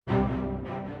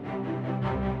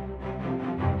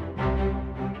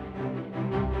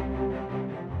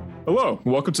Hello,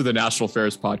 and welcome to the National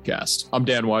Affairs Podcast. I'm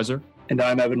Dan Weiser. And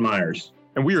I'm Evan Myers.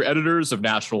 And we are editors of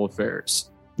National Affairs.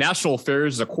 National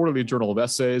Affairs is a quarterly journal of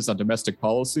essays on domestic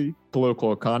policy,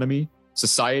 political economy,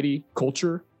 society,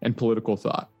 culture, and political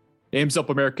thought. It aims to help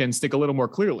Americans think a little more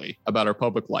clearly about our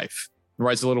public life and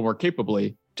rise a little more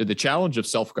capably to the challenge of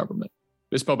self-government.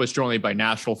 It is published jointly by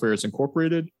National Affairs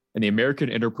Incorporated and the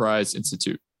American Enterprise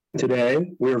Institute.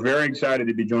 Today, we are very excited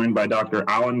to be joined by Dr.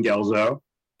 Alan Guelzo.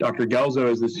 Dr. Guelzo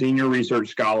is the Senior Research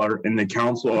Scholar in the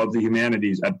Council of the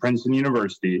Humanities at Princeton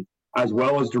University, as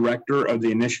well as Director of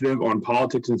the Initiative on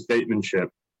Politics and Statesmanship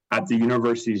at the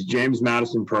university's James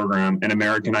Madison Program in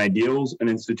American Ideals and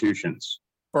Institutions.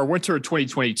 For our winter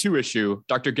 2022 issue,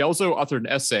 Dr. Guelzo authored an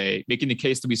essay making the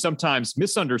case that we sometimes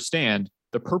misunderstand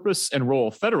the purpose and role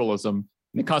of federalism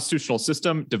in the constitutional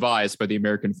system devised by the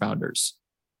American founders.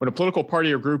 When a political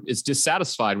party or group is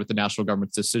dissatisfied with the national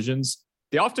government's decisions,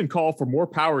 they often call for more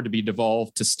power to be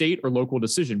devolved to state or local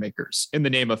decision makers in the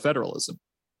name of federalism.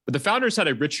 But the founders had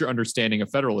a richer understanding of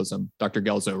federalism, Dr.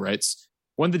 Guelzo writes,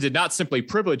 one that did not simply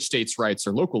privilege states' rights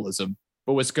or localism,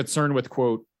 but was concerned with,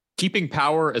 quote, keeping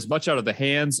power as much out of the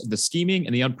hands of the scheming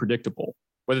and the unpredictable,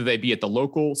 whether they be at the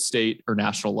local, state, or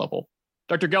national level.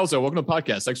 Dr. Guelzo, welcome to the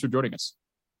podcast. Thanks for joining us.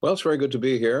 Well, it's very good to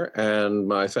be here, and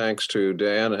my thanks to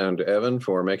Dan and Evan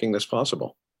for making this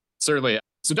possible. Certainly.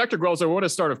 So, Dr. Guelzo, I want to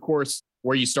start, of course,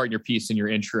 where you start your piece in your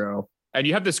intro. And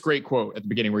you have this great quote at the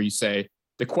beginning where you say,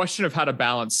 the question of how to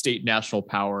balance state and national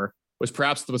power was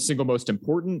perhaps the single most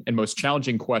important and most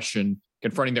challenging question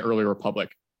confronting the early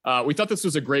republic. We thought this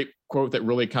was a great quote that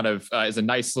really kind of is a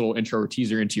nice little intro or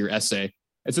teaser into your essay.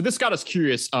 And so this got us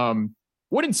curious.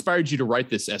 What inspired you to write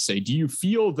this essay? Do you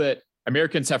feel that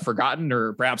Americans have forgotten,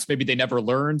 or perhaps maybe they never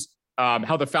learned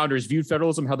how the founders viewed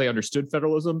federalism, how they understood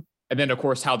federalism, and then, of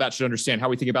course, how that should understand how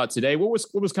we think about it today? What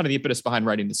was kind of the impetus behind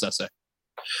writing this essay?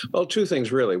 Well, two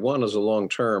things, really. One is a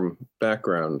long-term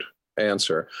background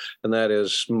answer, and that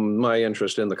is my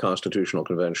interest in the Constitutional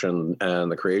Convention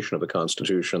and the creation of the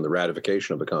Constitution, the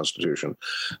ratification of the Constitution.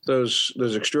 Those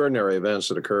extraordinary events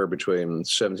that occur between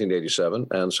 1787 and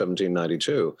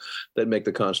 1792 that make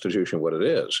the Constitution what it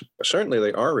is. Certainly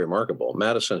they are remarkable.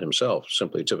 Madison himself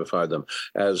simply typified them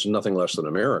as nothing less than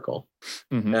a miracle.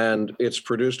 Mm-hmm. And it's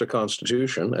produced a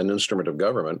Constitution, an instrument of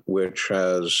government, which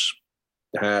has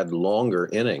had longer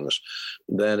innings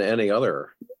than any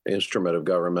other instrument of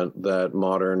government that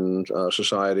modern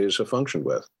societies have functioned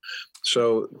with.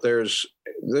 So there's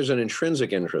an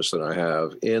intrinsic interest that I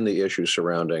have in the issues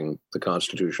surrounding the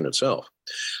Constitution itself.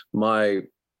 My,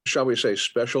 shall we say,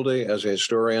 specialty as a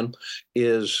historian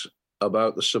is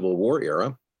about the Civil War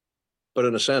era. But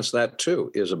in a sense, that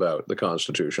too is about the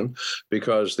Constitution,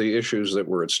 because the issues that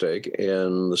were at stake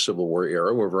in the Civil War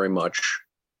era were very much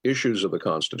issues of the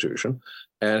Constitution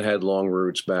and had long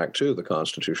roots back to the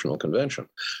Constitutional Convention.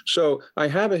 So I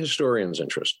have a historian's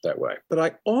interest that way. But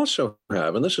I also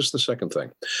have, and this is the second thing,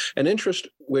 an interest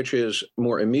which is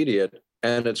more immediate,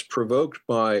 and it's provoked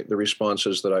by the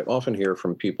responses that I often hear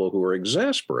from people who are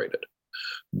exasperated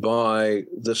by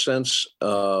the sense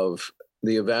of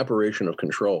the evaporation of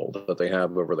control that they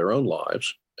have over their own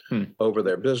lives, over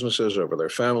their businesses, over their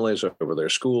families, over their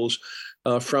schools,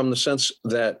 from the sense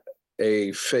that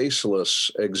a faceless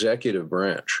executive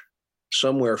branch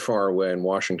somewhere far away in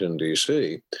Washington,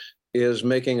 D.C., is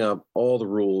making up all the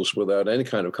rules without any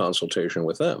kind of consultation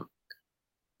with them.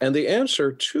 And the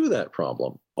answer to that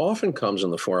problem often comes in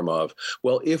the form of,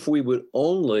 well, if we would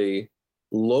only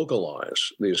localize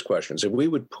these questions, if we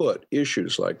would put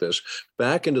issues like this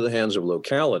back into the hands of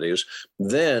localities,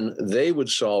 then they would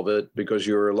solve it because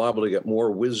you're liable to get more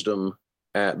wisdom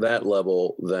at that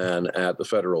level than at the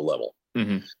federal level.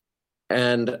 Mm-hmm.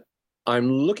 And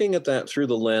I'm looking at that through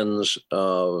the lens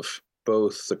of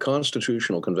both the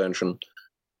Constitutional Convention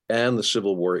and the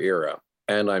Civil War era.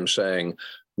 And I'm saying,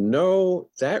 no,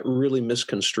 that really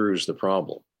misconstrues the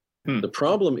problem. The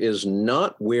problem is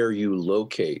not where you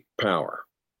locate power.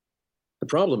 The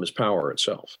problem is power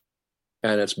itself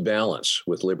and its balance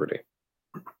with liberty.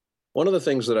 One of the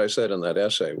things that I said in that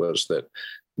essay was that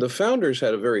the founders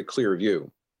had a very clear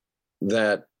view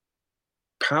that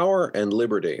power and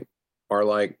liberty are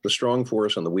like the strong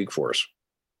force and the weak force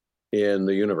in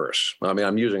the universe. I mean,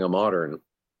 I'm using a modern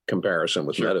comparison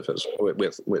with metaphysics,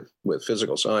 with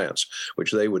physical science,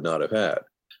 which they would not have had.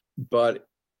 But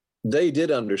they did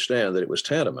understand that it was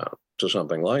tantamount to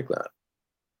something like that.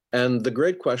 And the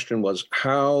great question was,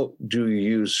 how do you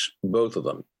use both of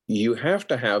them? You have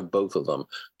to have both of them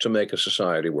to make a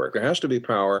society work. There has to be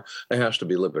power, there has to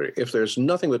be liberty. If there's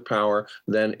nothing but power,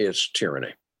 then it's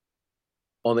tyranny.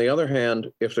 On the other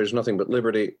hand, if there's nothing but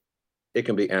liberty, it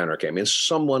can be anarchy. I mean,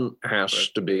 someone has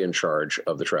to be in charge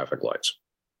of the traffic lights.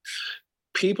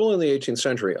 People in the 18th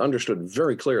century understood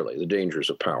very clearly the dangers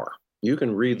of power. You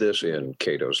can read this in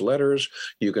Cato's letters.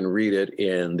 You can read it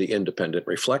in the Independent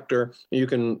Reflector. You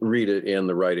can read it in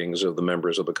the writings of the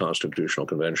members of the Constitutional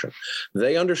Convention.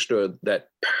 They understood that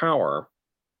power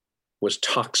was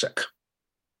toxic.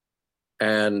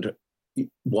 And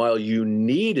while you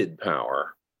needed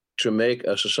power to make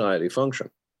a society function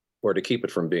or to keep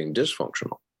it from being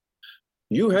dysfunctional,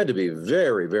 you had to be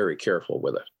very, very careful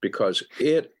with it because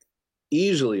it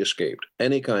easily escaped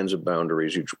any kinds of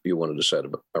boundaries you wanted to set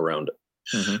around it.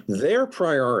 Mm-hmm. Their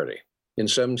priority in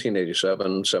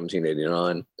 1787,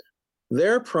 1789,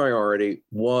 their priority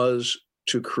was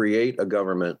to create a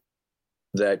government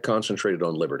that concentrated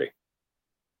on liberty.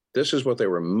 This is what they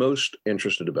were most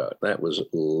interested about. That was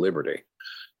liberty.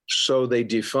 So they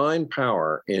defined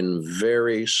power in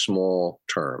very small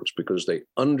terms because they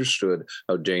understood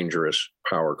how dangerous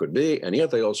power could be, and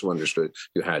yet they also understood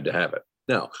you had to have it.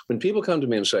 Now, when people come to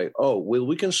me and say, oh, well,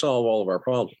 we can solve all of our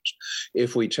problems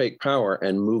if we take power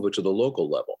and move it to the local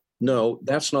level. No,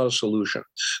 that's not a solution.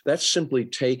 That's simply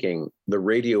taking the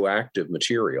radioactive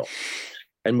material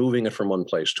and moving it from one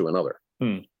place to another.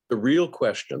 The real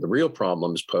question, the real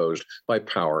problem is posed by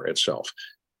power itself.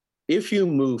 If you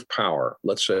move power,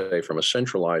 let's say from a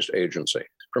centralized agency,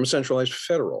 from a centralized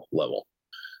federal level,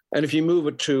 and if you move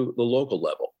it to the local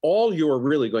level, all you're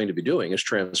really going to be doing is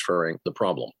transferring the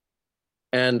problem.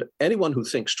 And anyone who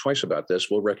thinks twice about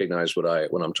this will recognize what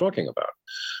I'm talking about.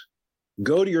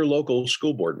 Go to your local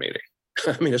school board meeting.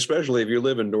 I mean, especially if you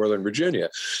live in Northern Virginia,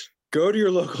 go to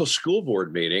your local school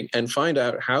board meeting and find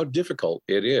out how difficult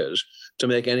it is to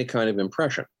make any kind of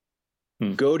impression.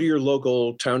 Go to your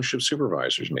local township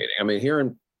supervisors meeting. I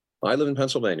mean, I live in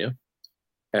Pennsylvania,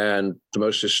 and the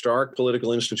most historic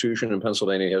political institution in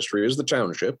Pennsylvania history is the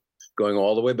township, going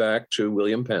all the way back to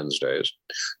William Penn's days.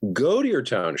 Go to your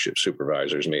township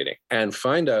supervisors meeting and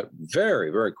find out very,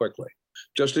 very quickly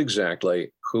just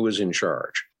exactly who is in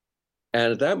charge.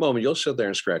 And at that moment, you'll sit there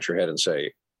and scratch your head and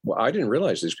say, well, I didn't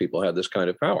realize these people had this kind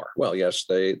of power. Well, yes,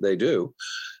 they do.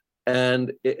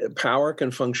 And power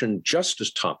can function just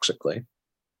as toxically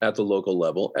at the local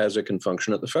level as it can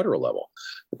function at the federal level.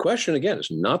 The question, again, is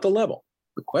not the level.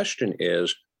 The question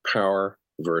is power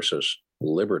versus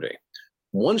liberty.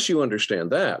 Once you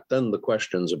understand that, then the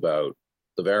questions about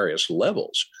the various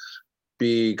levels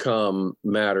become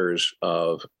matters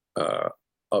of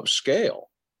scale.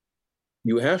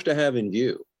 You have to have in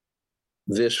view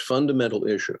this fundamental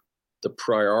issue. The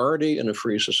priority in a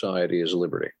free society is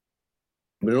liberty.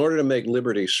 But in order to make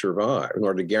liberty survive, in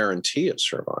order to guarantee it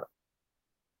survive,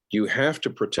 you have to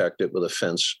protect it with a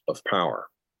fence of power.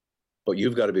 But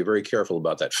you've got to be very careful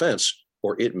about that fence,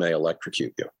 or it may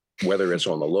electrocute you, whether it's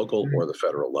on the local or the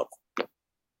federal level.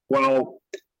 Well,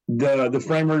 the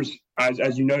framers,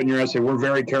 as you note in your essay, were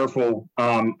very careful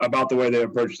about the way they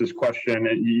approach this question.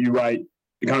 And you write,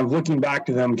 kind of looking back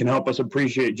to them can help us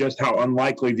appreciate just how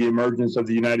unlikely the emergence of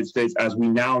the United States as we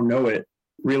now know it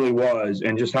really was,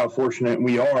 and just how fortunate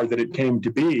we are that it came to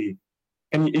be.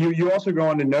 And you also go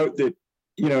on to note that,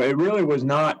 it really was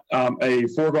not a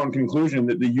foregone conclusion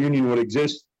that the Union would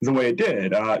exist the way it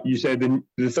did. You said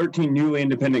the 13 newly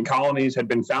independent colonies had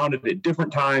been founded at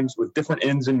different times with different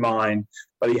ends in mind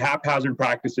by the haphazard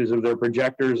practices of their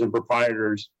projectors and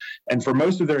proprietors. And for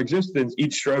most of their existence,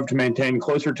 each strove to maintain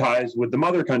closer ties with the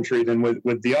mother country than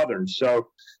with the others. So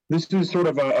this is sort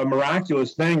of a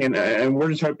miraculous thing. And we're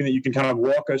just hoping that you can kind of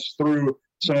walk us through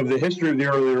some of the history of the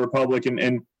early republic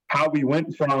and how we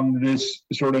went from this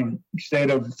sort of state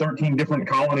of 13 different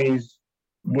colonies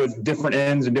with different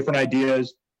ends and different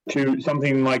ideas to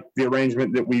something like the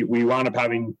arrangement that we wound up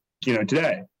having,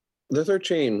 today. The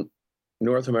 13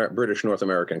 British North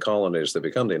American colonies that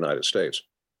become the United States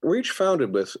were each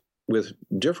founded with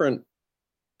different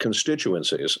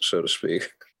constituencies, so to speak,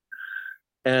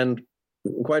 and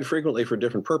quite frequently for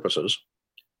different purposes.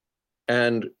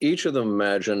 And each of them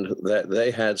imagined that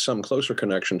they had some closer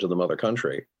connection to the mother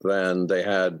country than they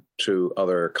had to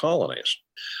other colonies.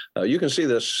 You can see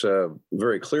this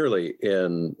very clearly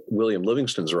in William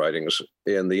Livingston's writings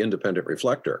in the Independent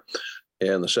Reflector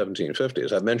in the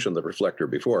 1750s. I've mentioned the Reflector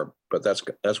before, but that's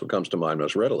what comes to mind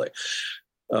most readily.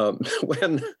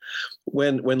 When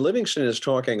Livingston is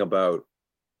talking about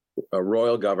a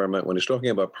royal government, when he's talking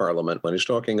about Parliament, when he's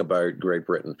talking about Great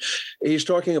Britain, he's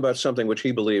talking about something which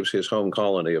he believes his home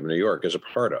colony of New York is a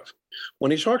part of.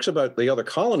 When he talks about the other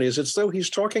colonies, it's though he's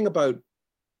talking about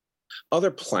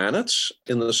other planets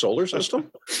in the solar system.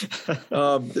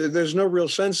 There's no real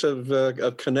sense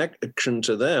of connection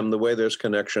to them the way there's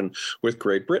connection with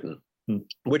Great Britain.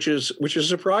 which is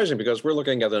surprising because we're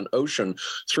looking at an ocean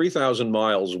 3,000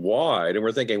 miles wide, and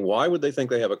we're thinking, why would they think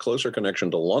they have a closer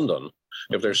connection to London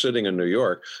if they're sitting in New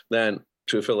York than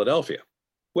to Philadelphia?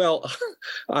 Well,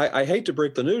 I hate to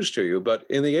break the news to you, but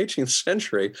in the 18th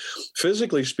century,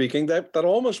 physically speaking, that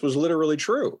almost was literally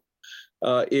true.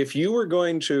 If you were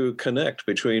going to connect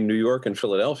between New York and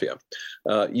Philadelphia,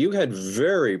 you had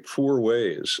very poor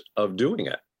ways of doing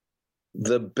it.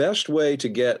 The best way to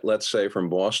get, let's say, from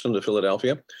Boston to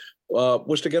Philadelphia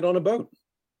was to get on a boat.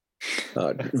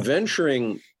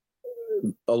 Venturing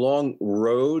along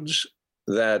roads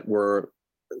that were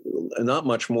not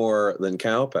much more than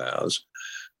cow paths,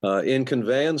 in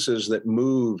conveyances that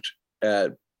moved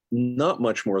at not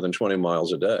much more than 20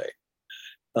 miles a day,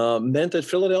 meant that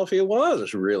Philadelphia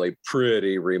was really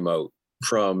pretty remote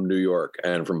from New York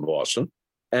and from Boston.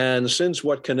 And since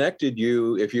what connected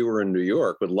you, if you were in New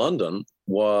York, with London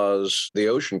was the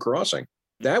ocean crossing,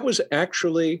 that was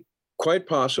actually quite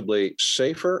possibly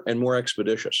safer and more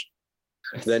expeditious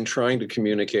than trying to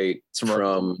communicate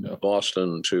from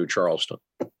Boston to Charleston,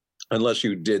 unless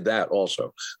you did that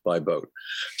also by boat.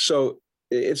 So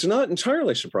it's not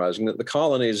entirely surprising that the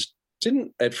colonies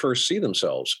didn't at first see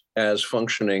themselves as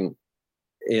functioning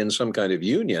in some kind of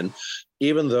union,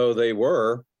 even though they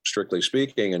were, strictly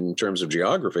speaking, in terms of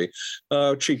geography,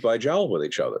 cheek by jowl with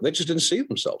each other. They just didn't see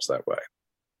themselves that way.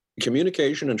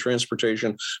 Communication and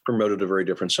transportation promoted a very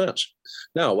different sense.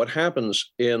 Now, what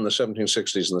happens in the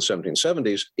 1760s and the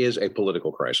 1770s is a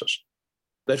political crisis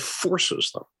that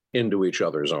forces them into each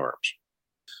other's arms.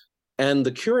 And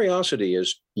the curiosity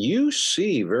is, you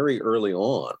see very early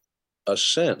on a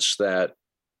sense that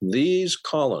these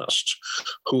colonists,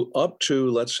 who up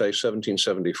to, let's say,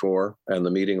 1774 and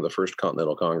the meeting of the First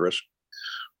Continental Congress,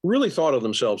 really thought of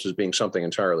themselves as being something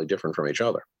entirely different from each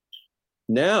other.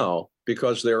 Now,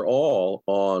 because they're all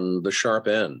on the sharp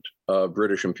end of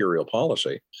British imperial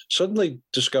policy, suddenly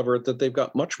discover that they've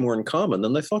got much more in common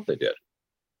than they thought they did.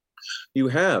 You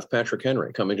have Patrick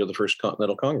Henry coming to the First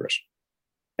Continental Congress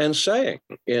and saying,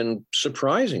 in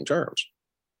surprising terms,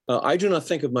 I do not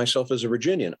think of myself as a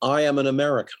Virginian. I am an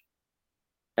American.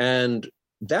 And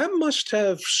that must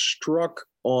have struck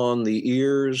on the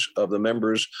ears of the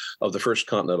members of the First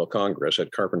Continental Congress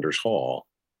at Carpenter's Hall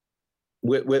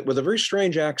with a very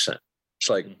strange accent. It's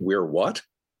like, we're what?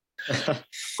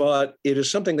 But it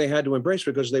is something they had to embrace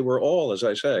because they were all, as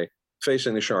I say,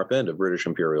 facing the sharp end of British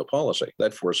imperial policy.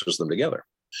 That forces them together.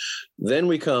 Then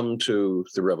we come to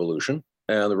the Revolution,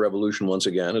 and the Revolution, once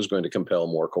again, is going to compel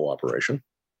more cooperation.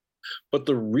 But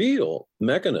the real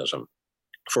mechanism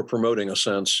for promoting a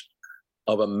sense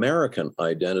of American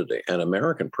identity and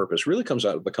American purpose really comes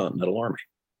out of the Continental Army.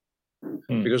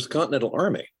 Because the Continental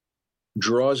Army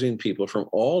draws in people from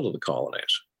all of the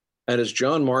colonies. And as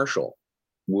John Marshall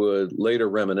would later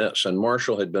reminisce, and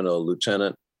Marshall had been a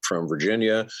lieutenant from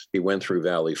Virginia, he went through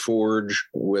Valley Forge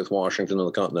with Washington and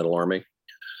the Continental Army.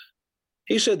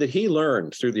 He said that he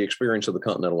learned through the experience of the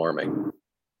Continental Army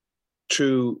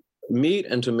to meet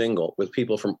and to mingle with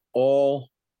people from all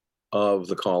of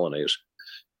the colonies.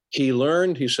 He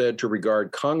learned, he said, to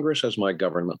regard Congress as my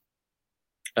government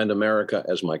and America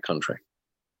as my country.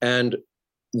 And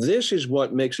this is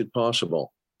what makes it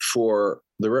possible for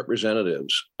the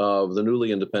representatives of the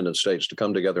newly independent states to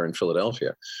come together in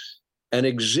Philadelphia and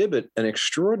exhibit an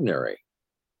extraordinary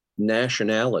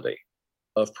nationality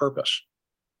of purpose.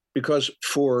 Because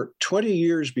for 20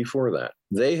 years before that,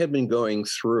 they had been going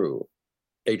through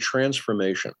a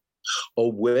transformation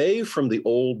away from the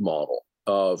old model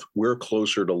of we're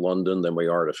closer to London than we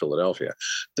are to Philadelphia.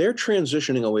 They're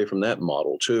transitioning away from that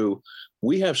model to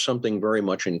we have something very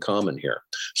much in common here,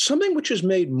 something which is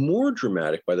made more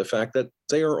dramatic by the fact that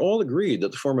they are all agreed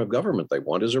that the form of government they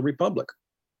want is a republic.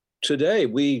 Today,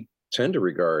 we tend to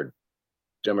regard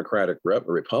democratic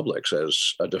republics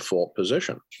as a default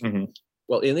position. Mm-hmm.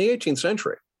 Well, in the 18th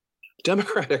century,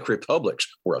 democratic republics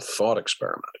were a thought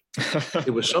experiment.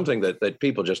 It was something that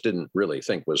people just didn't really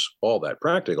think was all that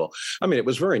practical. I mean, it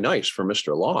was very nice for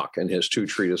Mr. Locke and his two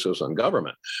treatises on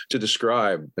government to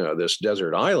describe this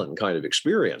desert island kind of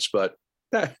experience. But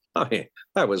that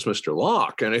was Mr.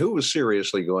 Locke. And who was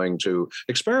seriously going to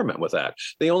experiment with that?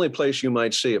 The only place you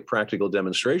might see a practical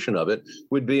demonstration of it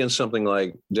would be in something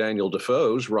like Daniel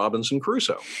Defoe's Robinson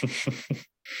Crusoe,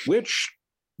 which,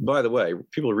 by the way,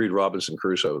 people who read Robinson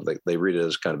Crusoe, they read it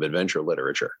as kind of adventure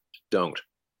literature. Don't.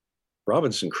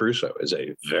 Robinson Crusoe is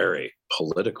a very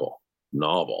political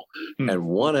novel. And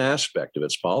one aspect of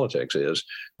its politics is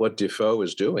what Defoe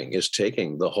is doing is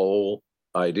taking the whole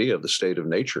idea of the state of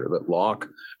nature that Locke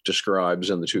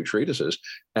describes in the two treatises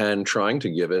and trying to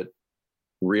give it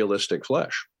realistic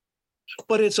flesh.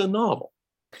 But it's a novel.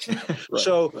 Right.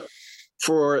 So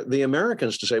for the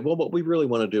Americans to say, well, what we really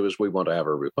want to do is we want to have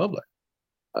a republic.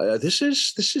 This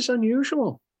is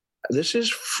unusual. This is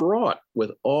fraught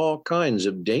with all kinds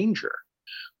of danger.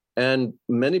 And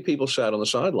many people sat on the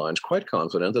sidelines quite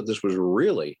confident that this was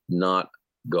really not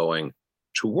going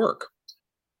to work.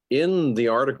 In the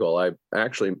article, I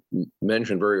actually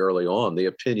mentioned very early on the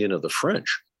opinion of the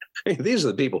French. These are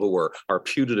the people who were our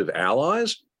putative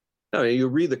allies. I mean, you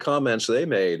read the comments they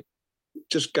made,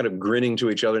 just kind of grinning to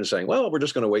each other and saying, well, we're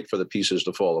just going to wait for the pieces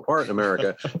to fall apart in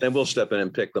America, then we'll step in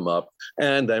and pick them up,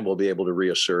 and then we'll be able to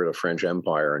reassert a French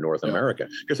empire in North America.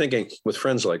 You're thinking, with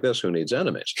friends like this, who needs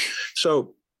enemies?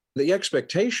 So the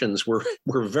expectations were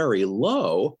very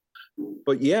low,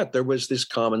 but yet there was this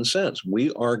common sense.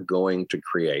 We are going to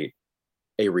create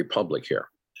a republic here.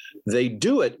 They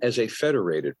do it as a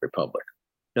federated republic.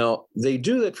 Now, they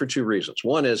do that for two reasons.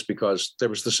 One is because there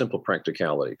was the simple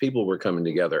practicality. People were coming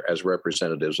together as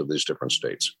representatives of these different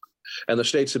states. And the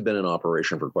states had been in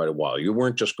operation for quite a while. You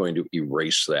weren't just going to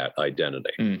erase that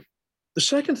identity. The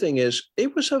second thing is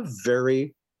it was a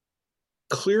very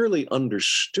clearly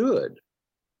understood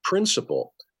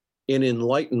principle in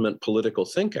Enlightenment political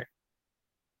thinking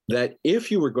that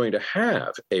if you were going to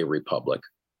have a republic,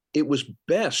 it was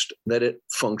best that it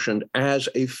functioned as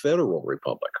a federal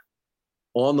republic,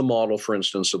 on the model, for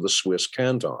instance, of the Swiss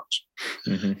cantons.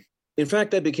 In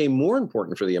fact, that became more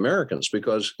important for the Americans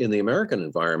because in the American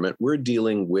environment, we're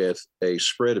dealing with a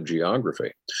spread of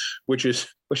geography, which is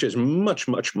much,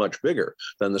 much, much bigger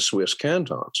than the Swiss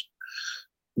cantons.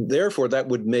 Therefore, that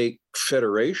would make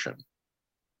federation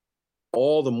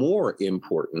all the more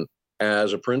important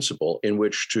as a principle in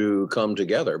which to come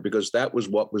together, because that was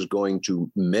what was going to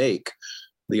make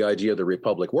the idea of the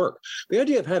republic work. The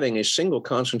idea of having a single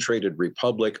concentrated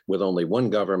republic with only one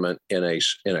government in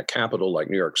a capital like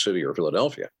New York City or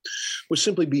Philadelphia was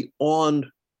simply beyond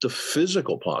the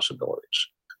physical possibilities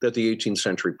that the 18th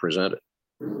century presented.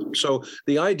 So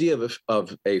the idea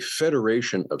of a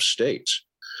federation of states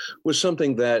was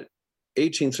something that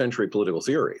 18th century political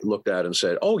theory looked at and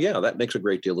said, oh yeah, that makes a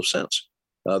great deal of sense.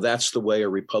 That's the way a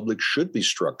republic should be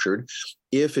structured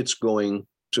if it's going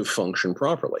to function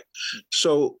properly.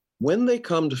 So when they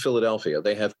come to Philadelphia,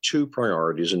 they have two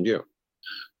priorities in view.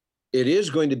 It is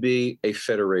going to be a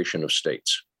federation of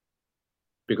states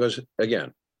because,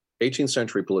 again, 18th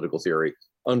century political theory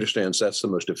understands that's the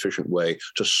most efficient way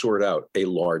to sort out a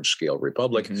large-scale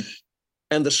republic.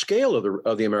 And the scale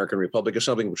of the American Republic is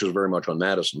something which is very much on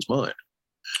Madison's mind.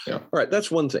 All right,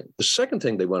 that's one thing. The second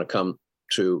thing they want to come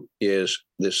to is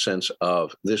this sense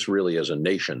of this really is a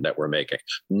nation that we're making,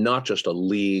 not just a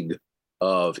league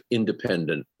of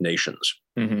independent nations.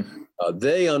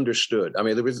 They understood. I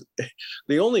mean, there was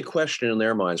the only question in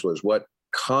their minds was what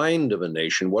kind of a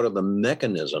nation, what are the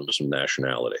mechanisms of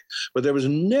nationality? But there was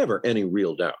never any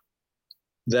real doubt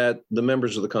that the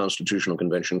members of the Constitutional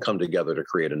Convention come together to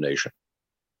create a nation.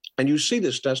 And you see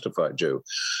this testified to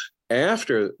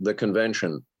after the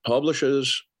convention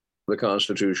publishes the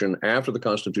Constitution, after the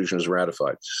Constitution is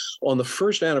ratified, on the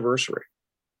first anniversary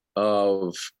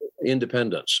of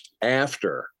independence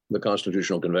after the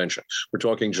Constitutional Convention. We're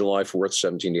talking July 4th,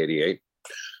 1788.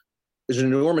 There's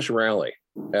an enormous rally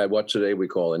at what today we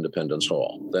call Independence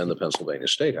Hall, then the Pennsylvania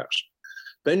State House.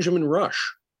 Benjamin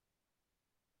Rush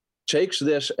takes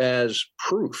this as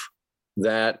proof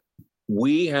that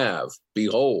we have,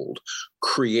 behold,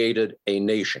 created a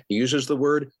nation. He uses the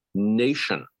word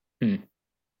nation.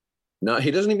 Now,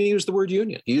 he doesn't even use the word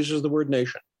union. He uses the word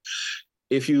nation.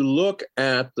 If you look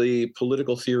at the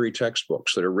political theory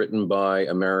textbooks that are written by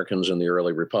Americans in the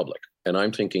early republic, and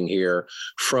I'm thinking here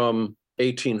from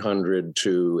 1800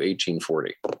 to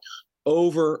 1840,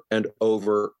 over and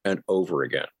over and over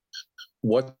again,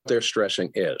 what they're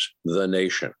stressing is the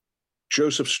nation.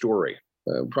 Joseph Story,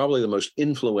 probably the most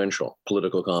influential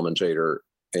political commentator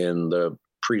in the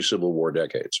pre-Civil War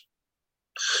decades.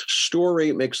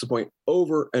 Story makes the point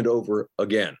over and over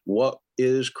again. What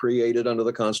is created under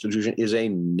the Constitution is a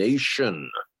nation.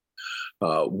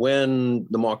 When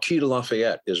the Marquis de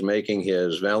Lafayette is making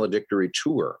his valedictory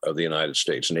tour of the United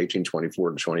States in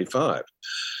 1824 to 25,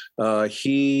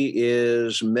 he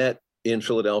is met in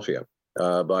Philadelphia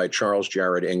by Charles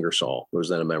Jared Ingersoll, who was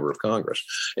then a member of Congress.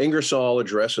 Ingersoll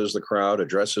addresses the crowd,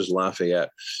 addresses Lafayette.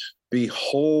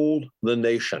 Behold the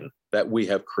nation that we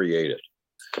have created.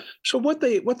 So what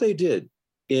they did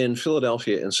in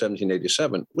Philadelphia in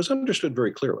 1787 was understood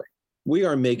very clearly. We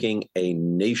are making a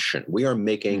nation. We are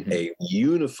making a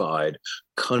unified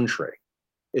country.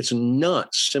 It's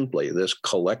not simply this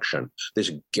collection,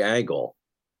 this gaggle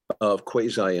of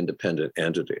quasi-independent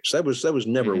entities. That was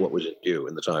never what was in view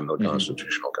in the time of the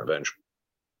Constitutional Convention.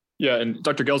 Yeah, and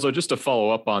Dr. Guelzo, just to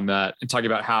follow up on that and talking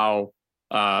about how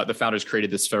the founders created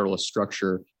this federalist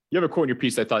structure, you have a quote in your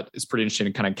piece that I thought is pretty interesting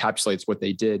and kind of encapsulates what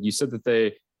they did. You said that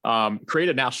they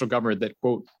created a national government that,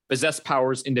 quote, possessed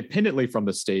powers independently from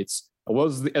the states,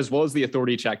 as well as the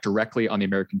authority to act directly on the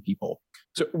American people.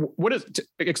 So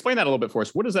explain that a little bit for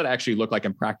us. What does that actually look like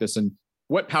in practice, and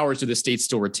what powers do the states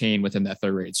still retain within that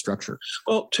federated structure?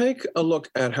 Well, take a look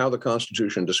at how the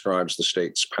Constitution describes the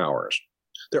states' powers.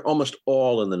 They're almost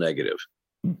all in the negative.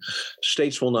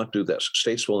 States will not do this.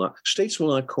 States will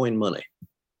not coin money.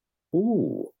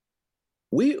 Ooh,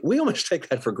 we almost take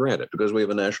that for granted because we have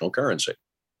a national currency.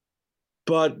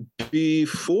 But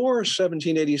before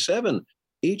 1787,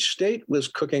 each state was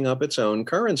cooking up its own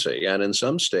currency. And in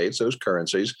some states, those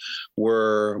currencies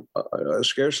were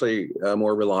scarcely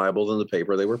more reliable than the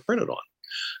paper they were printed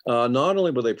on. Not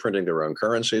only were they printing their own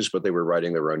currencies, but they were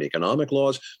writing their own economic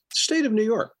laws. The state of New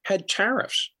York had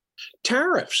tariffs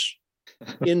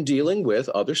in dealing with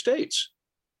other states.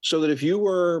 So that if you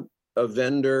were a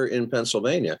vendor in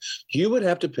Pennsylvania, you would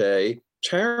have to pay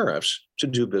tariffs to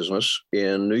do business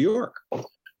in New York.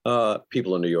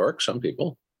 People in New York, some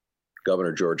people,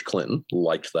 Governor George Clinton,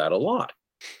 liked that a lot.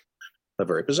 They're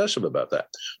very possessive about that.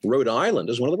 Rhode Island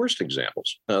is one of the worst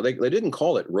examples. They didn't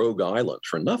call it Rogue Island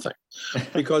for nothing,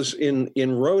 because in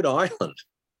Rhode Island,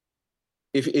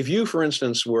 if you, for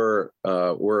instance, were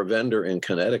a vendor in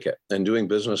Connecticut and doing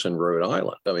business in Rhode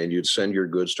Island, I mean, you'd send your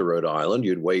goods to Rhode Island,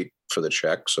 you'd wait for the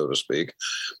check, so to speak,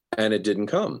 and it didn't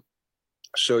come.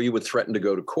 So you would threaten to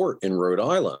go to court in Rhode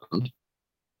Island,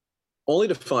 only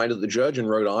to find that the judge in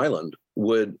Rhode Island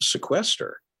would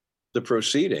sequester the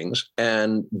proceedings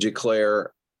and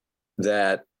declare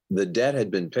that the debt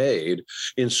had been paid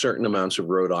in certain amounts of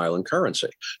Rhode Island currency.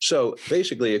 So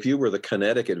basically, if you were the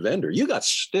Connecticut vendor, you got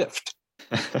stiffed.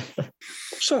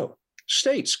 So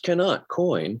states cannot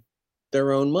coin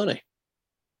their own money.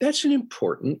 That's an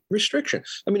important restriction.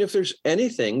 I mean, if there's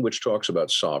anything which talks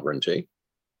about sovereignty,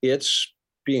 it's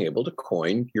being able to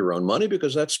coin your own money,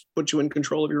 because that's puts you in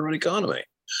control of your own economy.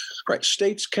 Right?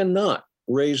 States cannot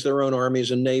raise their own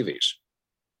armies and navies.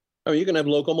 I mean, you can have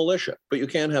local militia, but you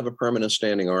can't have a permanent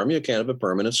standing army. You can't have a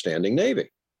permanent standing navy.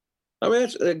 I mean,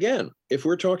 that's, again, if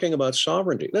we're talking about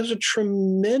sovereignty, that's a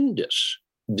tremendous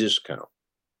discount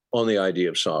on the idea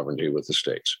of sovereignty with the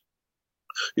states.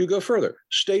 You go further.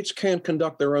 States can't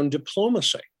conduct their own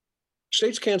diplomacy.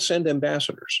 States can't send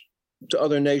ambassadors to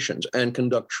other nations and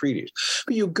conduct treaties.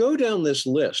 But you go down this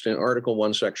list in Article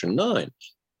 1, Section 9,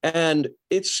 and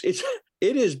it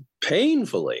is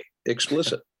painfully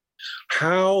explicit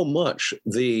how much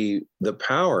the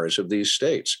powers of these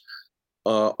states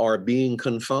are being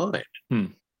confined.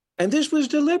 And this was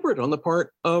deliberate on the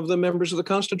part of the members of the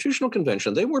Constitutional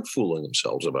Convention. They weren't fooling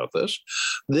themselves about this.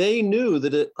 They knew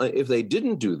that if they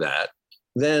didn't do that,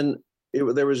 then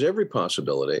there was every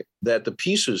possibility that the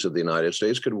pieces of the United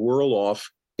States could whirl off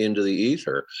into the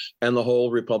ether and the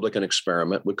whole Republican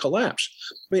experiment would collapse.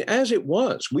 I mean, as it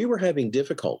was, we were having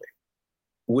difficulty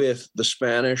with the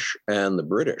Spanish and the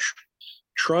British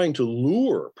trying to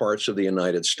lure parts of the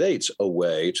United States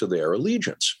away to their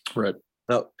allegiance. Right.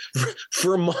 Now,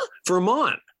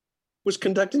 Vermont was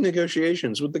conducting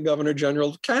negotiations with the Governor General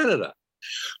of Canada.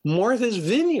 Martha's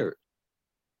Vineyard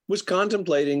was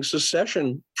contemplating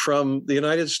secession from the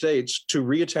United States to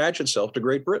reattach itself to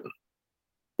Great Britain.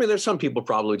 I mean, there's some people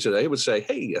probably today would say,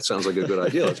 hey, that sounds like a good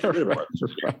idea. Let's get rid of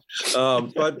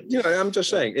Martha's. But I'm just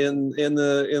saying, in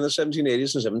the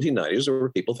 1780s and 1790s, there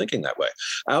were people thinking that way.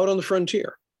 Out on the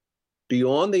frontier,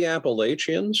 beyond the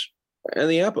Appalachians, and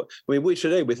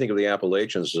today we think of the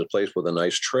Appalachians as a place with a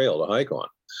nice trail to hike on.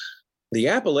 The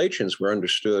Appalachians were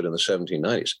understood in the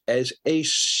 1790s as a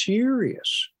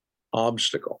serious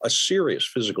obstacle, a serious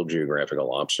physical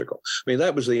geographical obstacle. I mean,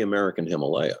 that was the American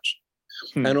Himalayas.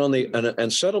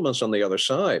 And settlements on the other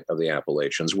side of the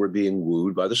Appalachians were being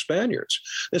wooed by the Spaniards.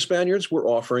 The Spaniards were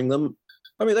offering them,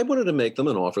 I mean, they wanted to make them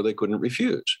an offer they couldn't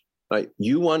refuse. Right?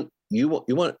 You want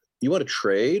to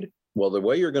trade? Well, the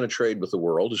way you're going to trade with the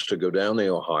world is to go down the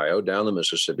Ohio, down the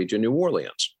Mississippi to New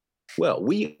Orleans. Well,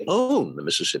 we own the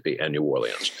Mississippi and New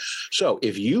Orleans. So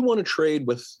if you want to trade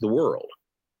with the world,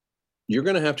 you're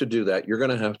going to have to do that. You're going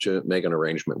to have to make an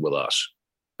arrangement with us.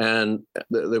 And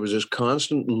there was this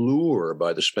constant lure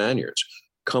by the Spaniards.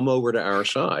 Come over to our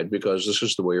side because this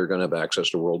is the way you're going to have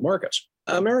access to world markets.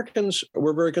 Americans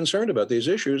were very concerned about these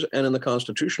issues. And in the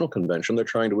Constitutional Convention, they're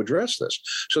trying to address this.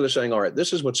 So they're saying, all right,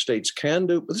 this is what states can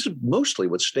do. But this is mostly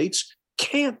what states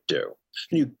can't do.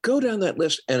 And you go down that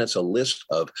list, and it's a list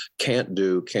of can't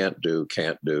do, can't do,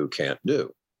 can't do, can't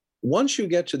do. Once you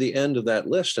get to the end of that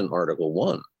list in Article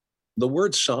 1, the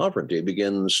word sovereignty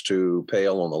begins to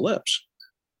pale on the lips.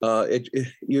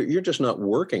 You're just not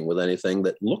working with anything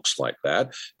that looks like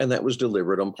that. And that was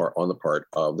delivered on the part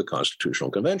of the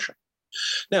Constitutional Convention.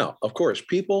 Now, of course,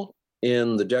 people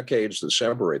in the decades that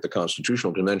separate the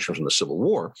Constitutional Convention from the Civil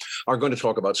War are going to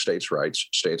talk about states' rights,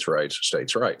 states' rights,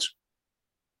 states' rights.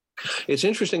 It's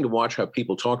interesting to watch how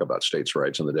people talk about states'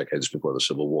 rights in the decades before the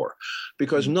Civil War,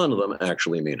 because none of them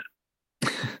actually mean it.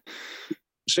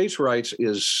 States' rights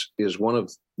is one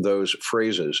of those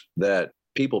phrases that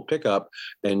people pick up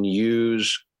and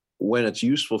use when it's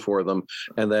useful for them,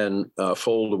 and then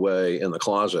fold away in the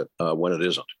closet when it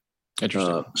isn't.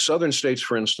 Interesting. Southern states,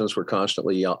 for instance, were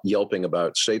constantly yelping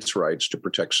about states' rights to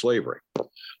protect slavery.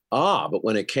 But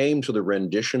when it came to the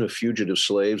rendition of fugitive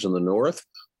slaves in the North,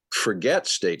 forget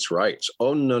states' rights.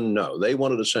 Oh, no. They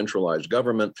wanted a centralized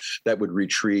government that would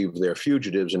retrieve their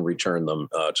fugitives and return them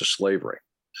to slavery.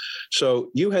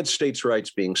 So you had states' rights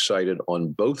being cited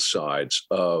on both sides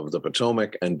of the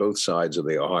Potomac and both sides of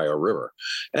the Ohio River.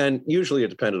 And usually it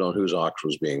depended on whose ox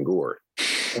was being gored.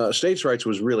 States' rights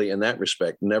was really, in that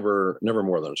respect, never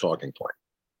more than a talking point.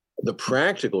 The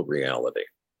practical reality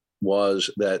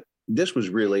was that this was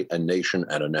really a nation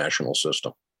and a national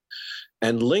system.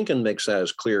 And Lincoln makes that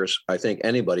as clear as I think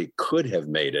anybody could have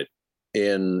made it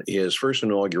in his first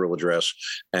inaugural address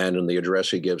and in the address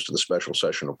he gives to the special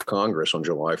session of Congress on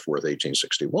July 4th,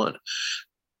 1861.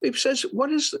 He says,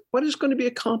 what is going to be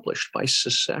accomplished by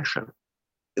secession?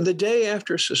 The day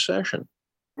after secession,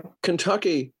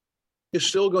 Kentucky is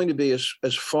still going to be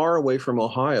as far away from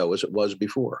Ohio as it was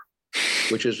before,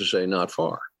 which is to say, not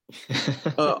far.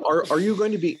 Are you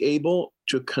going to be able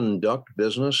to conduct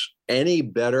business any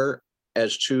better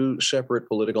as two separate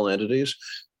political entities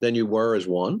than you were as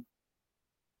one?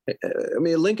 I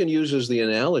mean, Lincoln uses the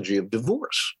analogy of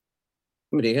divorce.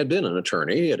 I mean, he had been an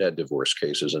attorney. He had divorce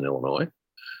cases in Illinois.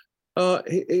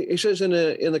 He says in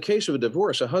the case of a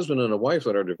divorce, a husband and a wife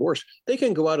that are divorced, they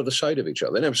can go out of the sight of each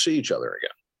other. They never see each other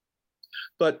again.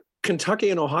 But Kentucky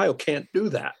and Ohio can't do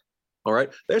that. All right.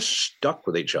 They're stuck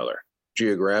with each other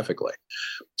geographically.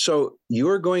 So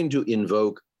you're going to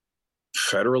invoke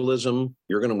federalism.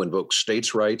 You're going to invoke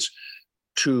states' rights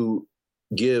to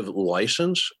give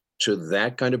license to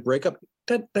that kind of breakup.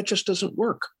 That just doesn't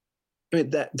work. I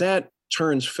mean, that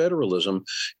turns federalism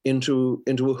into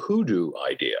a hoodoo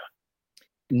idea,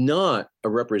 not a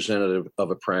representative of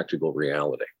a practical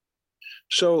reality.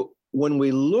 So when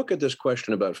we look at this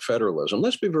question about federalism,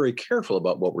 let's be very careful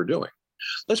about what we're doing.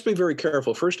 Let's be very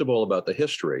careful, first of all, about the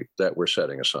history that we're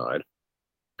setting aside,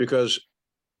 because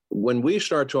when we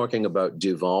start talking about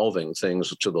devolving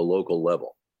things to the local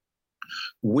level,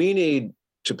 we need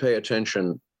to pay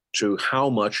attention to how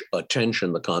much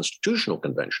attention the Constitutional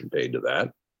Convention paid to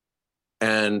that,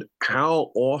 and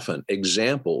how often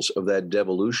examples of that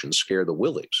devolution scare the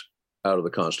willies out of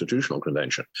the Constitutional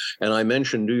Convention. And I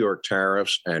mentioned New York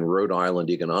tariffs and Rhode Island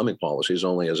economic policies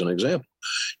only as an example.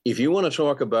 If you want to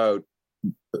talk about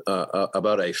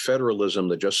a federalism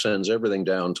that just sends everything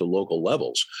down to local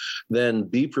levels, then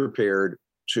be prepared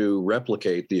to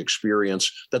replicate the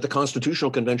experience that the Constitutional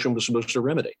Convention was supposed to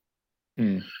remedy.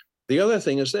 Mm. The other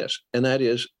thing is this, and that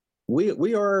is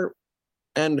we are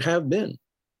and have been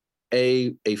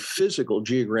a physical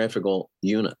geographical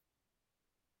unit.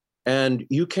 And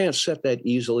you can't set that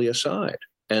easily aside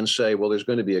and say, well, there's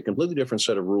going to be a completely different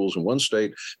set of rules in one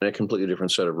state and a completely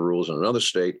different set of rules in another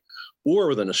state, or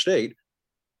within a state,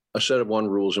 a set of one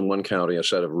rules in one county, a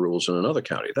set of rules in another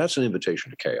county. That's an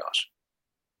invitation to chaos.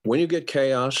 When you get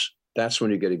chaos, that's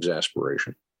when you get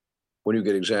exasperation. When you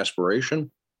get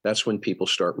exasperation, that's when people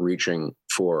start reaching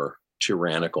for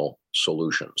tyrannical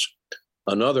solutions.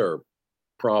 Another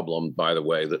problem, by the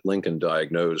way, that Lincoln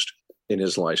diagnosed in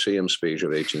his Lyceum speech of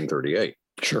 1838.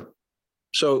 Sure.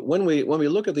 So when we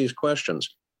look at these questions,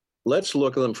 let's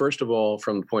look at them, first of all,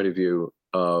 from the point of view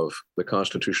of the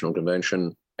Constitutional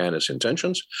Convention and its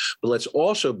intentions. But let's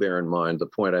also bear in mind the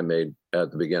point I made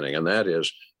at the beginning, and that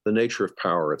is the nature of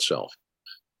power itself.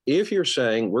 If you're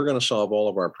saying we're going to solve all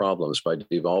of our problems by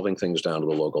devolving things down to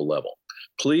the local level,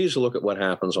 please look at what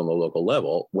happens on the local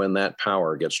level when that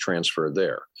power gets transferred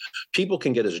there. People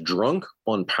can get as drunk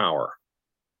on power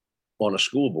on a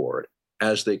school board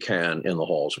as they can in the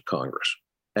halls of Congress.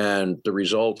 And the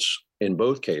results in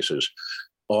both cases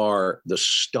are the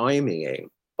stymieing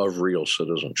of real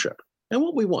citizenship. And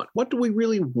what we want, what do we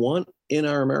really want in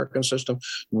our American system?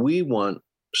 We want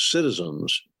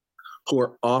citizens who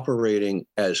are operating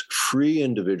as free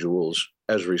individuals,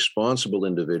 as responsible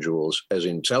individuals, as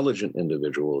intelligent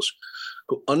individuals,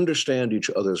 who understand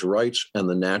each other's rights and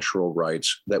the natural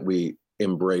rights that we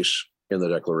embrace in the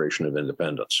Declaration of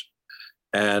Independence.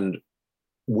 And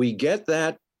we get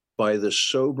that by the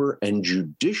sober and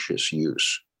judicious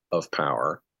use of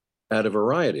power at a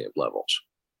variety of levels.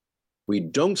 We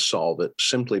don't solve it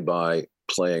simply by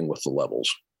playing with the levels.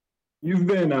 You've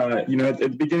been, at the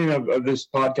beginning of this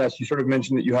podcast, you sort of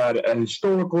mentioned that you had a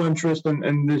historical interest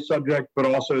in this subject, but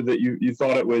also that you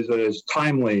thought it was as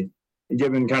timely,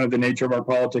 given kind of the nature of our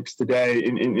politics today.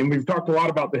 And we've talked a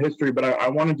lot about the history, but I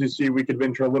wanted to see if we could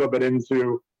venture a little bit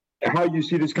into how you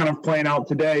see this kind of playing out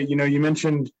today. You know, you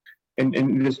mentioned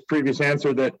in this previous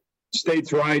answer that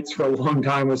states' rights for a long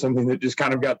time was something that just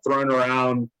kind of got thrown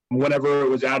around whenever it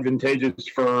was advantageous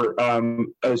for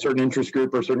a certain interest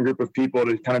group or a certain group of people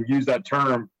to kind of use that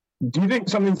term. Do you think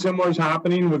something similar is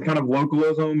happening with kind of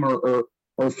localism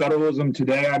or federalism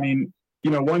today? I mean,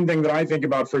 one thing that I think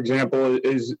about, for example,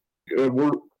 is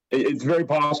it's very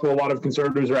possible a lot of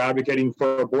conservatives are advocating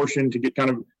for abortion to get kind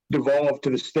of devolved to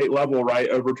the state level, right?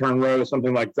 Overturn Roe,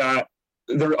 something like that.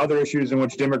 There are other issues in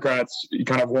which Democrats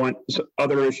kind of want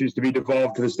other issues to be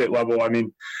devolved to the state level. I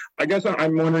mean, I guess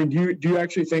I'm wondering, do you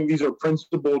actually think these are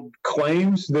principled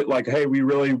claims that, like, hey, we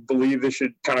really believe this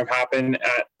should kind of happen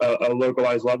at a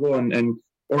localized level,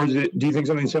 or do you think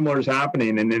something similar is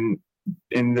happening, and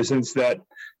in the sense that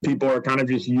people are kind of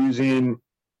just using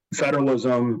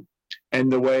federalism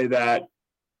and the way that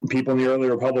people in the early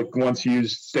republic once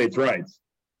used states' rights?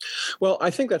 Well,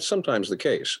 I think that's sometimes the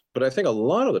case, but I think a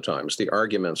lot of the times the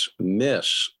arguments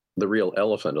miss the real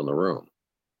elephant in the room,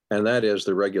 and that is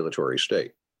the regulatory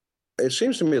state. It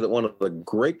seems to me that one of the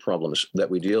great problems that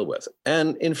we deal with,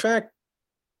 and in fact,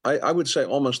 I would say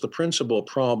almost the principal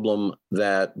problem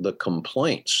that the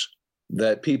complaints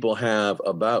that people have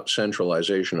about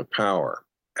centralization of power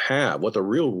have, what the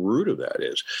real root of that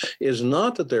is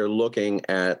not that they're looking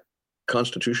at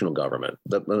constitutional government.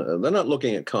 They're not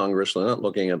looking at Congress. They're not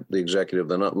looking at the executive.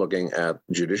 They're not looking at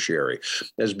judiciary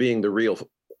as being the real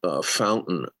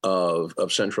fountain of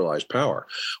centralized power.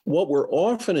 What we're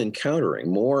often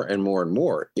encountering more and more and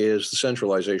more is the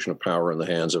centralization of power in the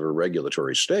hands of a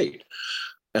regulatory state.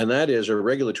 And that is a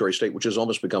regulatory state which has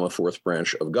almost become a fourth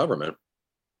branch of government,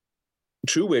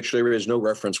 to which there is no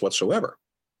reference whatsoever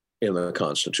in the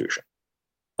Constitution.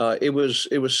 It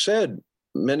was said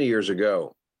many years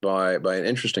ago by an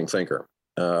interesting thinker,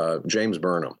 James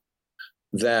Burnham,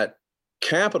 that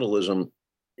capitalism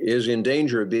is in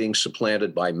danger of being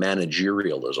supplanted by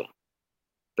managerialism.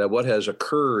 That what has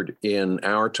occurred in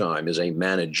our time is a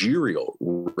managerial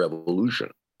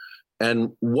revolution.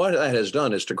 And what that has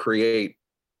done is to create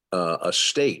a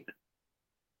state,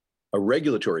 a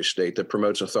regulatory state that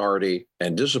promotes authority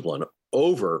and discipline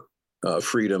over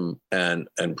freedom and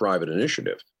private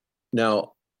initiative.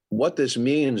 Now, what this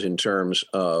means in terms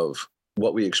of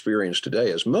what we experience today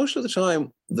is most of the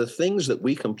time, the things that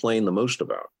we complain the most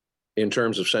about in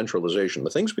terms of centralization, the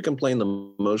things we complain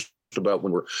the most about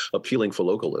when we're appealing for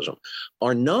localism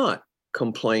are not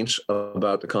complaints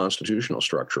about the constitutional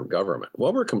structure of government.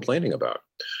 What we're complaining about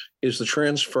is the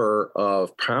transfer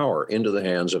of power into the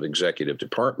hands of executive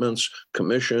departments,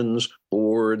 commissions,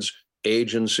 boards,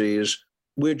 agencies,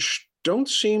 which don't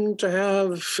seem to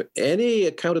have any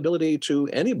accountability to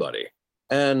anybody.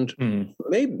 And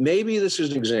maybe this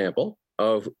is an example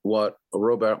of what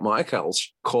Robert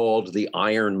Michaels called the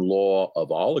iron law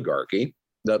of oligarchy,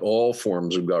 that all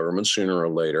forms of government sooner or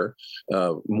later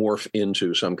morph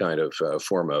into some kind of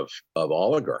form of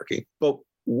oligarchy. But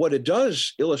what it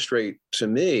does illustrate to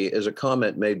me is a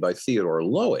comment made by Theodore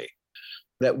Lowy,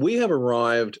 that we have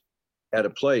arrived at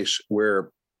a place where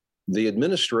the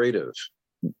administrative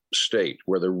state,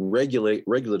 where the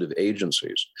regulative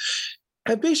agencies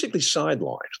have basically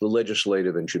sidelined the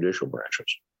legislative and judicial branches.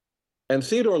 And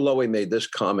Theodore Lowy made this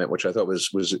comment, which I thought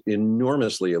was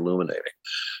enormously illuminating.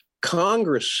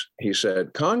 Congress, he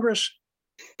said, Congress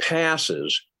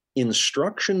passes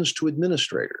instructions to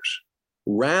administrators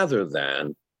rather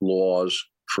than laws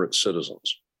for its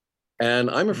citizens. And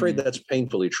I'm afraid that's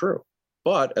painfully true.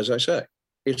 But as I say,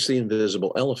 it's the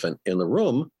invisible elephant in the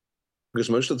room, because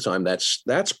most of the time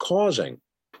that's causing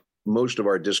most of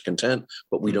our discontent,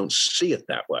 but we don't see it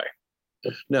that way.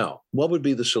 Now, what would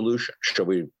be the solution?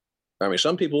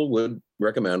 Some people would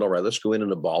recommend, all right, let's go in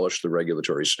and abolish the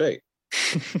regulatory state.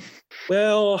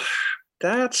 Well,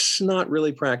 that's not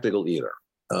really practical either.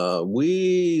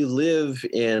 We live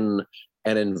in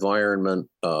an environment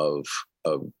of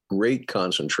great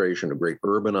concentration, of great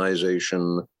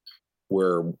urbanization,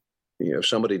 where if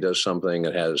somebody does something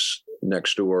that has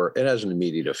next door, it has an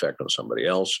immediate effect on somebody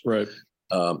else. Right.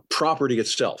 Property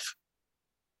itself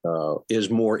is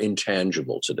more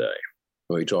intangible today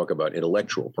when we talk about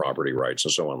intellectual property rights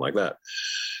and so on like that.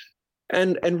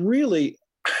 And really,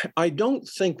 I don't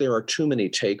think there are too many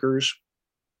takers.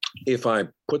 If I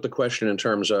put the question in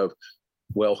terms of,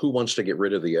 well, who wants to get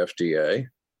rid of the FDA?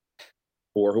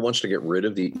 or who wants to get rid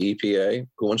of the EPA,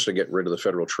 who wants to get rid of the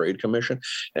Federal Trade Commission.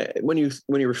 When you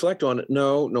reflect on it,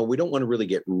 no, we don't want to really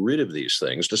get rid of these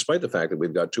things, despite the fact that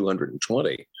we've got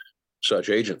 220 such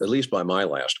agents, at least by my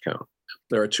last count.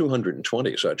 There are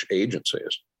 220 such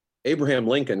agencies. Abraham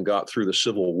Lincoln got through the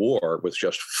Civil War with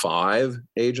just 5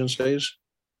 agencies,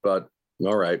 but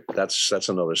all right, that's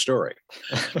another story.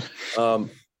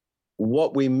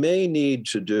 What we may need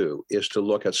to do is to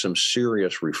look at some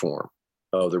serious reform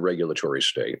of the regulatory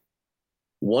state.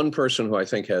 One person who I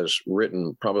think has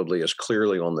written probably as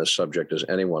clearly on this subject as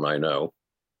anyone I know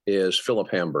is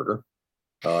Philip Hamburger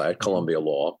at Columbia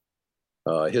Law.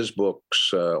 His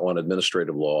books on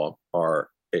administrative law are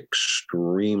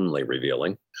extremely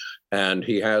revealing. And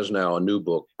he has now a new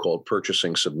book called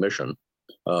Purchasing Submission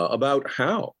about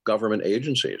how government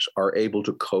agencies are able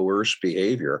to coerce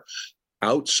behavior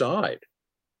outside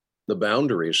the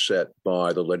boundaries set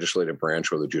by the legislative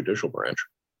branch or the judicial branch.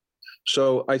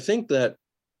 So I think that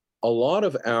a lot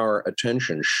of our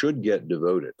attention should get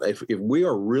devoted. If we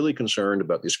are really concerned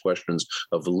about these questions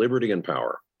of liberty and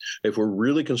power, if we're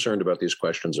really concerned about these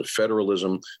questions of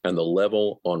federalism and the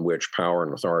level on which power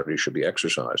and authority should be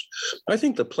exercised, I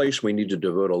think the place we need to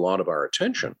devote a lot of our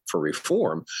attention for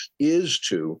reform is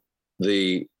to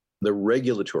the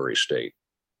regulatory state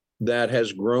that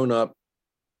has grown up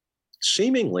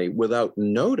seemingly without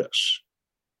notice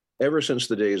ever since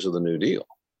the days of the New Deal.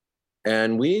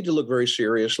 And we need to look very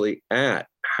seriously at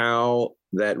how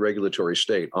that regulatory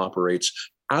state operates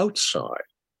outside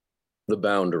the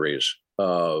boundaries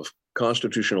of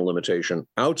constitutional limitation,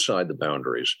 outside the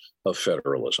boundaries of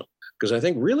federalism. Because I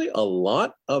think really a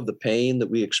lot of the pain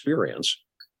that we experience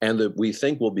and that we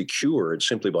think will be cured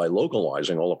simply by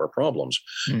localizing all of our problems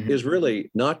is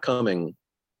really not coming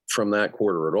from that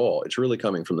quarter at all. It's really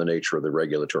coming from the nature of the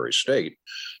regulatory state.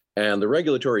 And the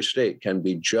regulatory state can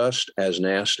be just as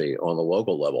nasty on the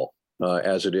local level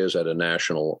as it is at a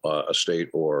national, a state,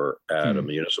 or at a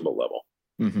municipal level.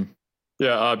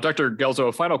 Yeah, Dr. Guelzo,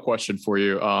 a final question for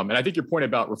you. And I think your point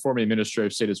about reforming the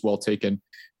administrative state is well taken.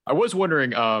 I was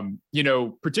wondering,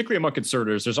 particularly among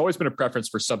conservatives, there's always been a preference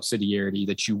for subsidiarity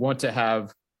that you want to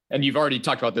have, and you've already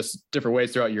talked about this different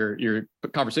ways throughout your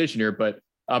conversation here, but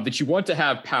that you want to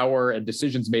have power and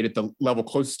decisions made at the level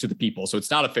closest to the people. So it's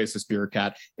not a faceless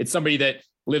bureaucrat. It's somebody that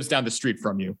lives down the street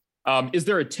from you. Is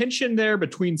there a tension there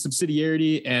between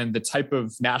subsidiarity and the type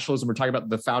of nationalism we're talking about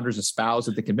the founders espoused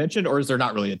at the convention, or is there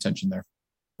not really a tension there?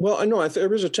 Well, I know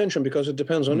there is a tension because it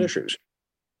depends on issues.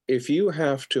 If you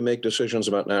have to make decisions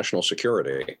about national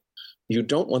security, you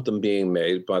don't want them being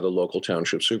made by the local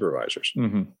township supervisors.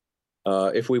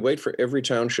 If we wait for every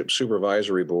township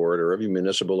supervisory board or every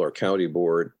municipal or county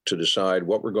board to decide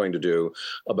what we're going to do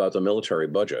about the military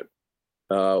budget,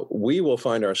 we will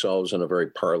find ourselves in a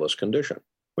very parlous condition.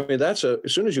 I mean, as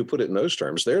soon as you put it in those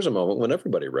terms, there's a moment when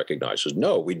everybody recognizes,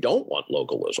 no, we don't want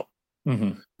localism.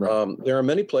 There are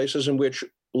many places in which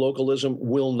localism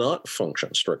will not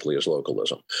function strictly as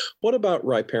localism. What about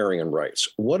riparian rights?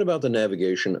 What about the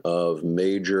navigation of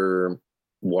major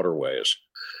waterways?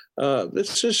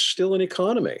 This is still an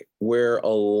economy where a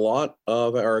lot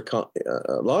of our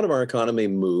economy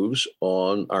moves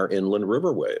on our inland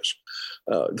riverways.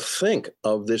 Think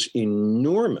of this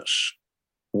enormous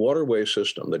waterway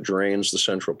system that drains the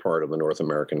central part of the North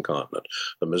American continent.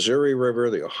 The Missouri River,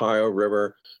 the Ohio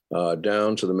River,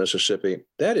 down to the Mississippi.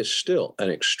 That is still an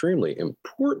extremely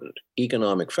important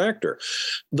economic factor.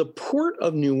 The port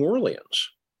of New Orleans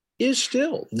is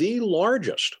still the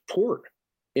largest port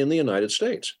in the United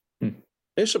States.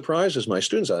 It surprises my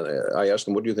students. I ask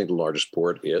them, what do you think the largest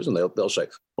port is? And they'll say,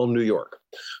 well, New York.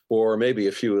 Or maybe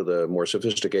a few of the more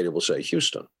sophisticated will say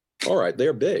Houston. All right,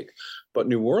 they're big. But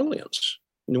New Orleans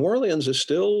is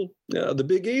still the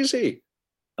Big Easy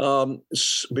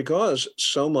because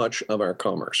so much of our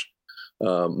commerce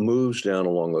moves down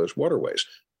along those waterways.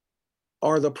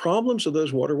 Are the problems of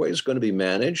those waterways going to be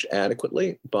managed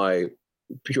adequately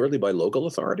purely by local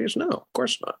authorities? No, of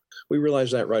course not. We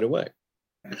realize that right away.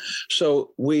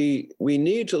 So we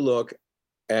need to look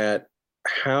at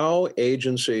how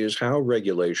agencies, how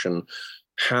regulation,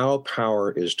 how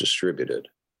power is distributed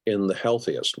in the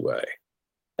healthiest way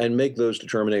and make those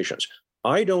determinations.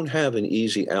 I don't have an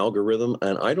easy algorithm,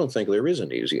 and I don't think there is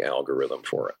an easy algorithm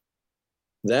for it.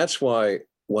 That's why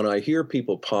when I hear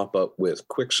people pop up with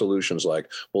quick solutions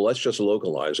like, well, let's just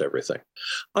localize everything,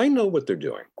 I know what they're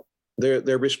doing.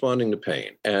 They're responding to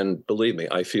pain. And believe me,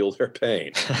 I feel their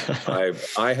pain.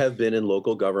 I have been in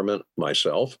local government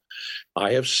myself.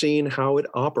 I have seen how it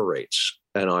operates.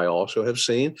 And I also have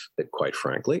seen that, quite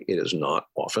frankly, it is not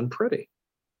often pretty.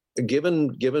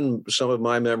 Given some of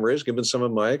my memories, given some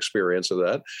of my experience of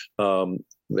that,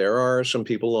 there are some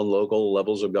people on local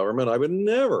levels of government I would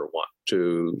never want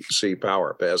to see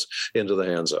power pass into the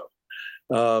hands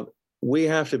of. We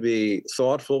have to be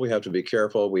thoughtful. We have to be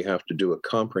careful. We have to do a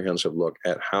comprehensive look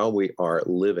at how we are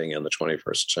living in the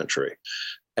 21st century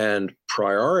and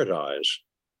prioritize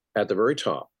at the very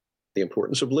top the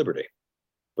importance of liberty,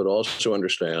 but also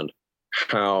understand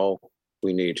how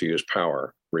we need to use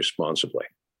power responsibly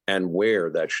and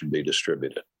where that should be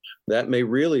distributed. That may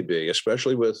really be,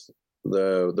 especially with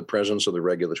the presence of the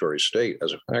regulatory state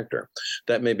as a factor,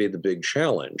 that may be the big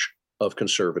challenge of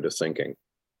conservative thinking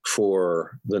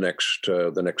for the next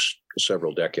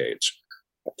several decades.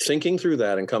 Thinking through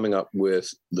that and coming up with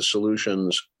the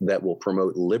solutions that will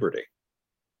promote liberty,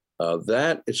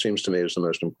 that, it seems to me, is the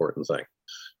most important thing.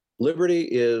 Liberty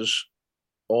is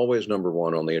always number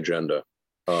one on the agenda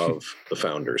of the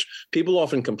founders. People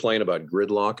often complain about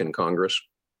gridlock in Congress.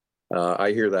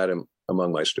 I hear that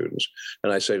among my students.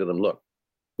 And I say to them, look,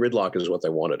 gridlock is what they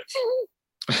wanted.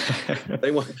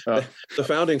 They want the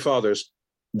founding fathers.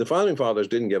 The founding fathers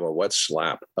didn't give a wet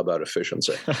slap about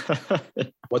efficiency.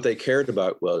 What they cared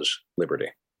about was liberty.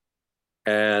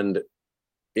 And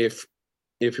if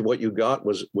what you got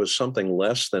was something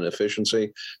less than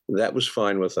efficiency, that was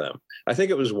fine with them. I think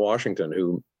it was Washington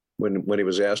who, when he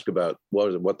was asked about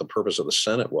what the purpose of the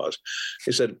Senate was,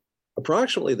 he said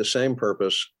approximately the same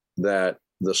purpose that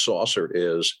the saucer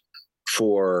is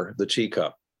for the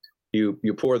teacup. You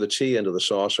pour the tea into the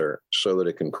saucer so that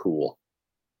it can cool.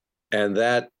 And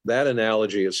that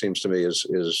analogy, it seems to me,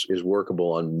 is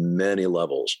workable on many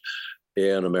levels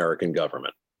in American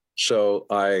government. So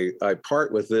I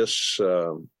part with this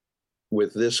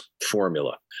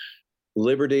formula.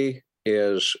 Liberty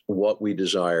is what we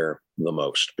desire the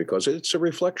most because it's a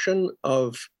reflection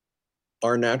of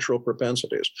our natural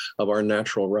propensities, of our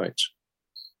natural rights.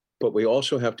 But we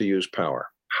also have to use power.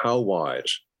 How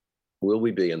wise will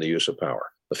we be in the use of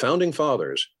power? The founding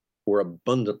fathers were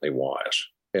abundantly wise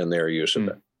in their use of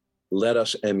it. Let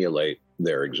us emulate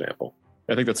their example.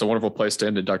 I think that's a wonderful place to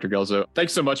end it, Dr. Guelzo.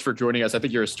 Thanks so much for joining us. I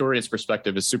think your historian's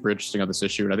perspective is super interesting on this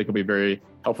issue, and I think it'll be very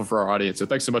helpful for our audience. So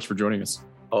thanks so much for joining us.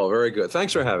 Oh, very good.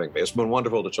 Thanks for having me. It's been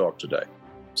wonderful to talk today.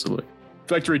 Absolutely.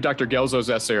 If you'd like to read Dr. Guelzo's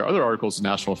essay or other articles in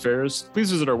National Affairs,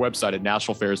 please visit our website at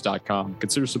nationalaffairs.com.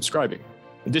 Consider subscribing.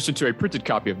 In addition to a printed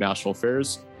copy of National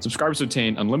Affairs, subscribers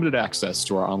obtain unlimited access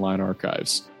to our online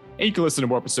archives. And you can listen to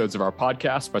more episodes of our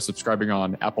podcast by subscribing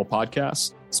on Apple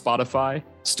Podcasts, Spotify,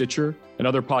 Stitcher, and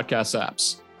other podcast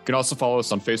apps. You can also follow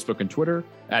us on Facebook and Twitter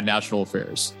at National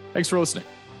Affairs. Thanks for listening.